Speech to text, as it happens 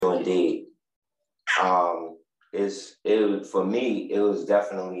Indeed. For me, it was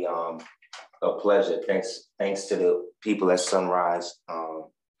definitely a pleasure. Thanks to the people at Sunrise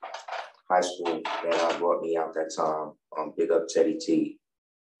High School that brought me out that time. Big up Teddy T,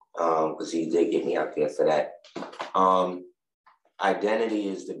 because he did get me out there for that. Identity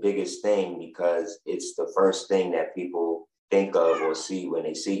is the biggest thing because it's the first thing that people think of or see when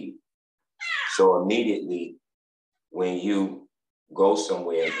they see you. So immediately when you go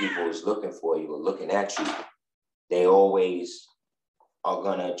somewhere and people is looking for you or looking at you, they always are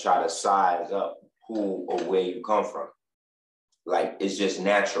gonna try to size up who or where you come from. Like, it's just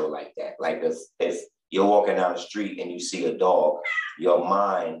natural like that. Like if you're walking down the street and you see a dog, your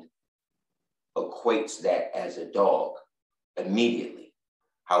mind equates that as a dog immediately.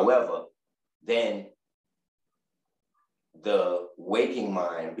 However, then the waking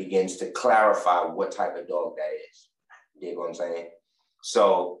mind begins to clarify what type of dog that is. You know what I'm saying?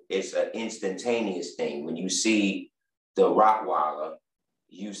 So it's an instantaneous thing. When you see the Rottweiler,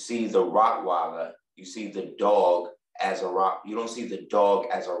 you see the dog as a rock. You don't see the dog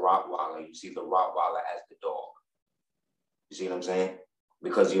as a Rottweiler. You see the Rottweiler as the dog. You see what I'm saying?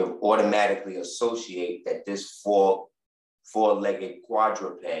 Because you automatically associate that this four-legged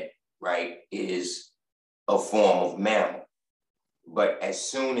quadruped, right, is a form of mammal. But as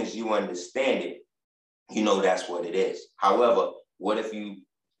soon as you understand it, you know that's what it is. However, what if you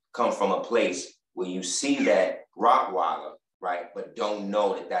come from a place where you see that Rottweiler, right, but don't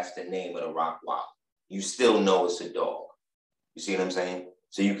know that that's the name of the Rottweiler? You still know it's a dog. You see what I'm saying?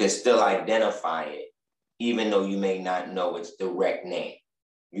 So you can still identify it, even though you may not know its direct name.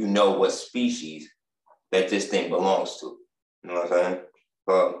 You know what species that this thing belongs to. You know what I'm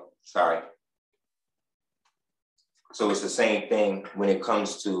saying? Sorry. So it's the same thing when it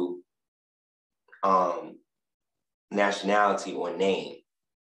comes to nationality or name.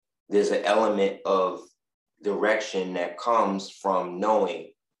 There's an element of direction that comes from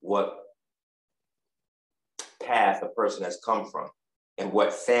knowing what path a person has come from and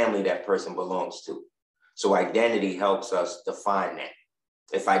what family that person belongs to. So identity helps us define that.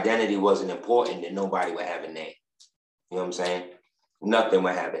 If identity wasn't important, then nobody would have a name. You know what I'm saying? Nothing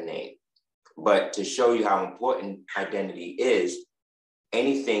would have a name. But to show you how important identity is,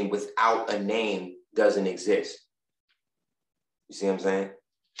 anything without a name doesn't exist. You see what I'm saying?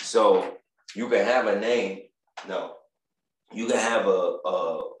 So you can have a name. No, you can have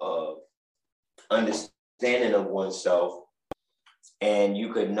a understanding of oneself, and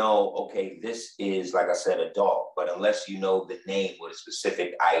you could know, okay, this is, like I said, a dog. But unless you know the name or the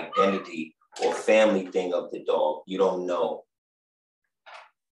specific identity or family thing of the dog, you don't know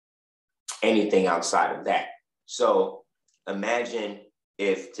anything outside of that. So imagine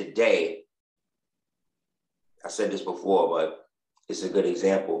if today, I said this before, but it's a good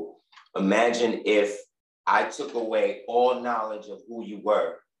example. Imagine if I took away all knowledge of who you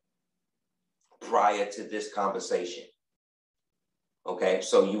were prior to this conversation. Okay,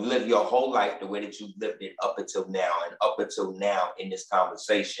 so you live your whole life the way that you lived it up until now, and up until now in this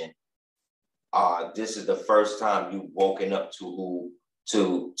conversation, this is the first time you've woken up to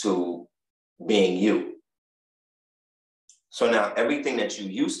being you. So now everything that you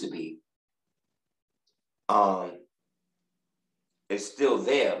used to be is still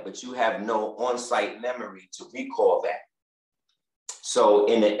there, but you have no on-site memory to recall that. So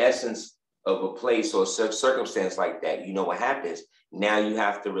in the essence of a place or circumstance like that, you know what happens? Now you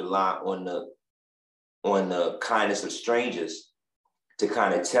have to rely on the kindness of strangers to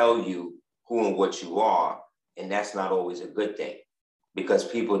kind of tell you who and what you are. And that's not always a good thing, because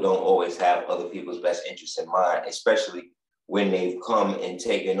people don't always have other people's best interests in mind, especially when they've come and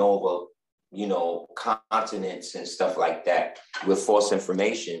taken over, you know, continents and stuff like that with false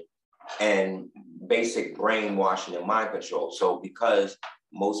information and basic brainwashing and mind control. So because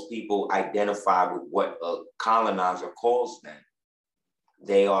most people identify with what a colonizer calls them,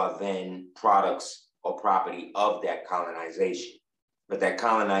 they are then products or property of that colonization. But that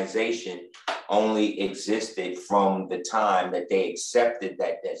colonization only existed from the time that they accepted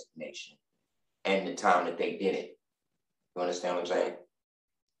that designation and the time that they didn't. You understand what I'm saying?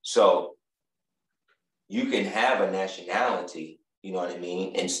 So you can have a nationality, you know what I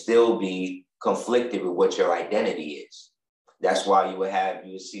mean, and still be conflicted with what your identity is. That's why you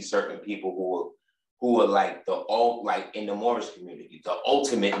would see certain people who are like like in the Moorish community, the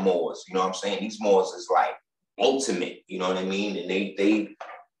ultimate Moors, you know what I'm saying? These Moors is like ultimate, you know what I mean? And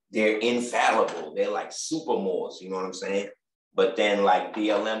they're infallible. They're like super Moors, you know what I'm saying? But then like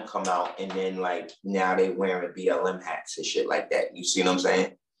BLM come out, and then like now they wearing BLM hats and shit like that. You see what I'm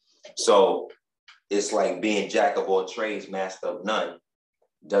saying? So it's like being jack of all trades, master of none.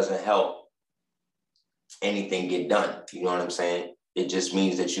 doesn't help anything get done. You know what I'm saying? It just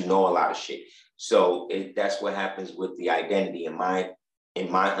means that you know a lot of shit. So that's what happens with the identity in my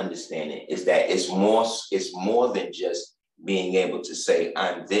understanding, is that it's more than just being able to say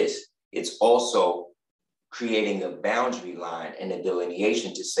I'm this. It's also creating a boundary line and a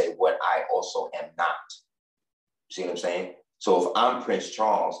delineation to say what I also am not. See what I'm saying? So if I'm Prince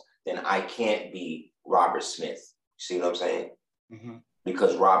Charles, then I can't be Robert Smith. See what I'm saying? Mm-hmm.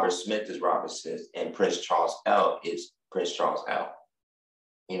 Because Robert Smith is Robert Smith and Prince Charles L is Prince Charles L.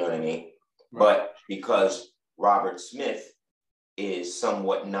 You know what I mean? Right. But because Robert Smith is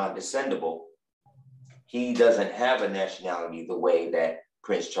somewhat non-descendable, he doesn't have a nationality the way that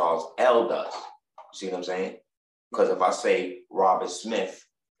Prince Charles L does. See what I'm saying? Because if I say Robert Smith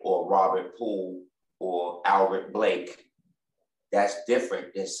or Robert Poole or Albert Blake, that's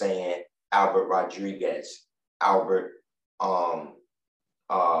different than saying Albert Rodriguez, Albert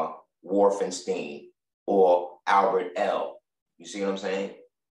Wolfenstein, or Albert L. You see what I'm saying?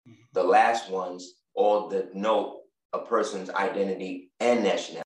 The last ones all denote a person's identity and nationality.